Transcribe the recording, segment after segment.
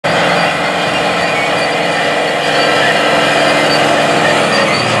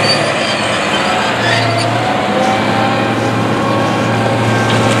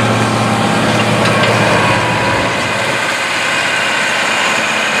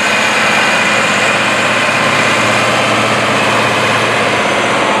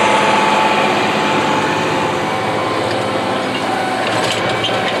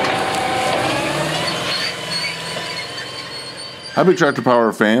Hi Big Tractor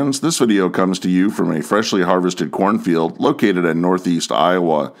Power fans, this video comes to you from a freshly harvested cornfield located in northeast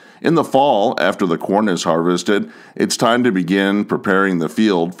Iowa. In the fall, after the corn is harvested, it's time to begin preparing the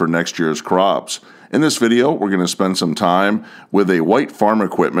field for next year's crops. In this video, we're going to spend some time with a white farm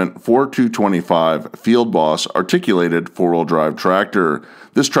equipment 4225 Field Boss articulated four-wheel drive tractor.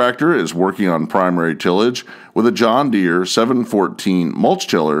 This tractor is working on primary tillage with a John Deere 714 mulch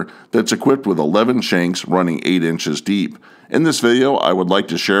tiller that's equipped with 11 shanks running 8 inches deep. In this video, I would like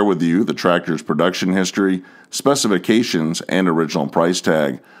to share with you the tractor's production history, specifications, and original price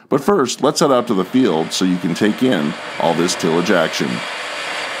tag. But first, let's head out to the field so you can take in all this tillage action.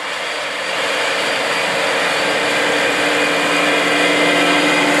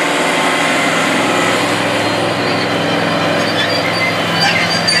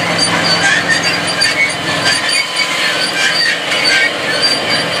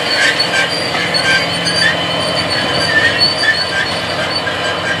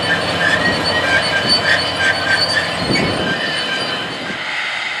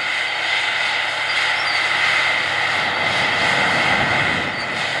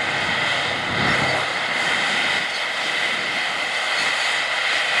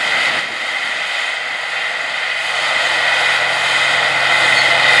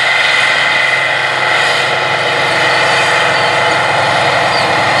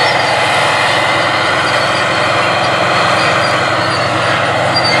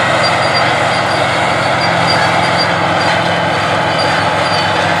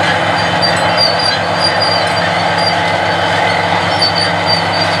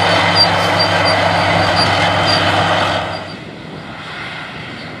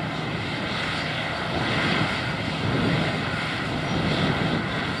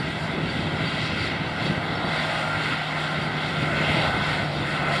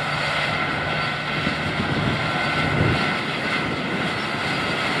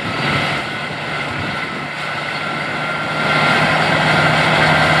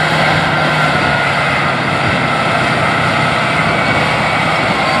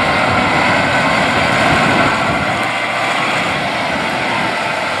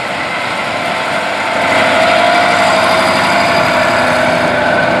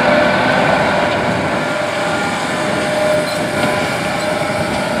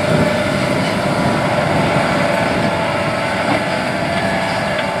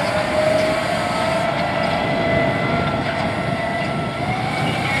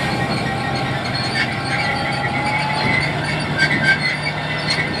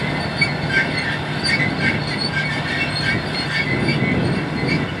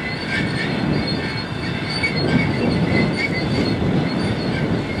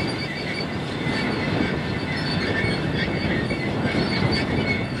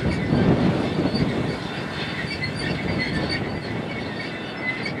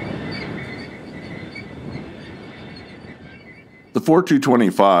 The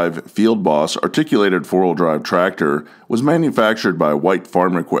 4225 Field Boss articulated four-wheel drive tractor was manufactured by White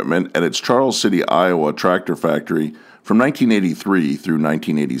Farm Equipment at its Charles City, Iowa tractor factory from 1983 through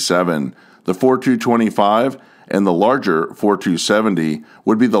 1987. The 4225 and the larger 4270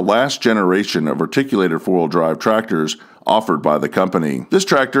 would be the last generation of articulated four-wheel drive tractors offered by the company. This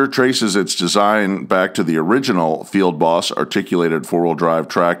tractor traces its design back to the original Field Boss articulated four-wheel drive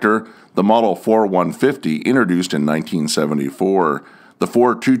tractor, the Model 4150 introduced in 1974. The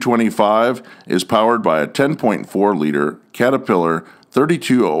 4225 is powered by a 10.4-liter Caterpillar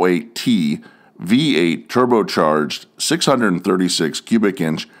 3208T V8 turbocharged 636 cubic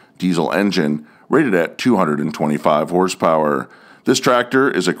inch diesel engine rated at 225 horsepower. This tractor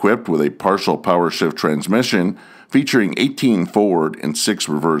is equipped with a partial power shift transmission featuring 18 forward and 6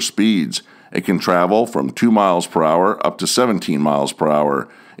 reverse speeds. It can travel from 2 miles per hour up to 17 miles per hour.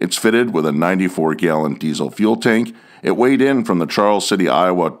 It's fitted with a 94-gallon diesel fuel tank. It weighed in from the Charles City,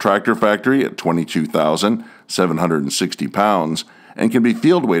 Iowa tractor factory at 22,760 pounds and can be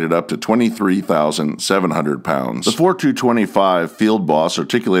field weighted up to 23,700 pounds. The 4225 Field Boss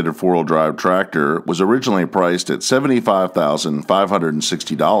articulated four-wheel drive tractor was originally priced at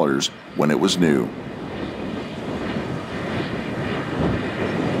 $75,560 when it was new.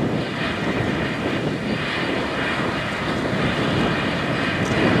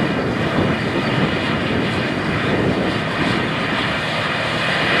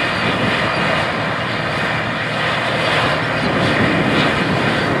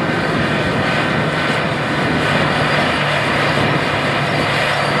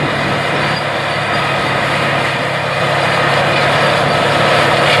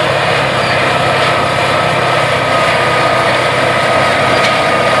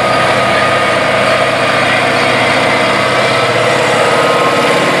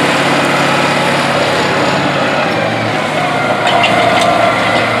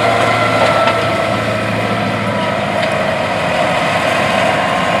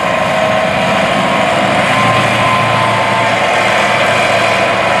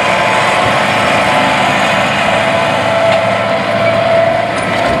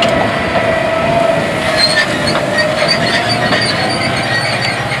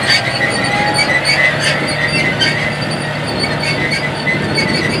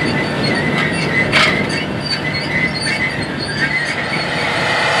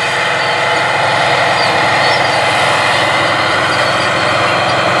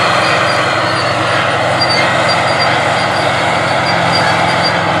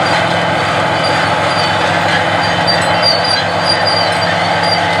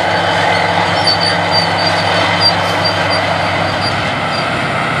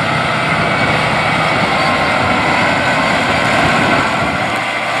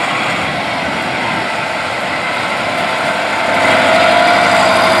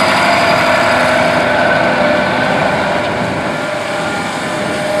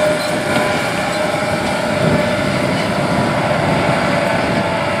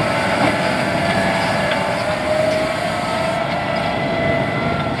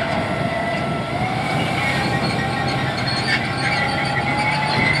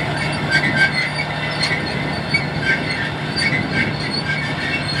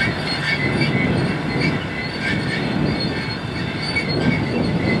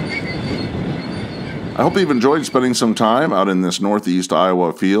 I hope you've enjoyed spending some time out in this northeast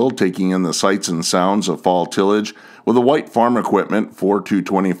Iowa field, taking in the sights and sounds of fall tillage with a White Farm Equipment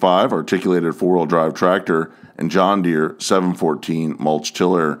 4225 articulated four-wheel drive tractor and John Deere 714 mulch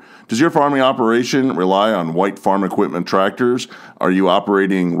tiller. Does your farming operation rely on White Farm Equipment tractors? Are you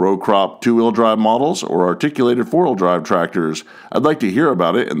operating row crop two-wheel drive models or articulated four-wheel drive tractors? I'd like to hear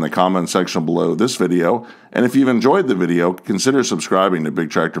about it in the comment section below this video. And if you've enjoyed the video, consider subscribing to Big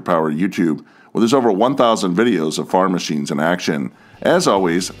Tractor Power YouTube, where there's over 1,000 videos of farm machines in action. As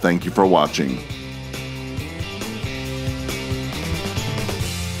always, thank you for watching.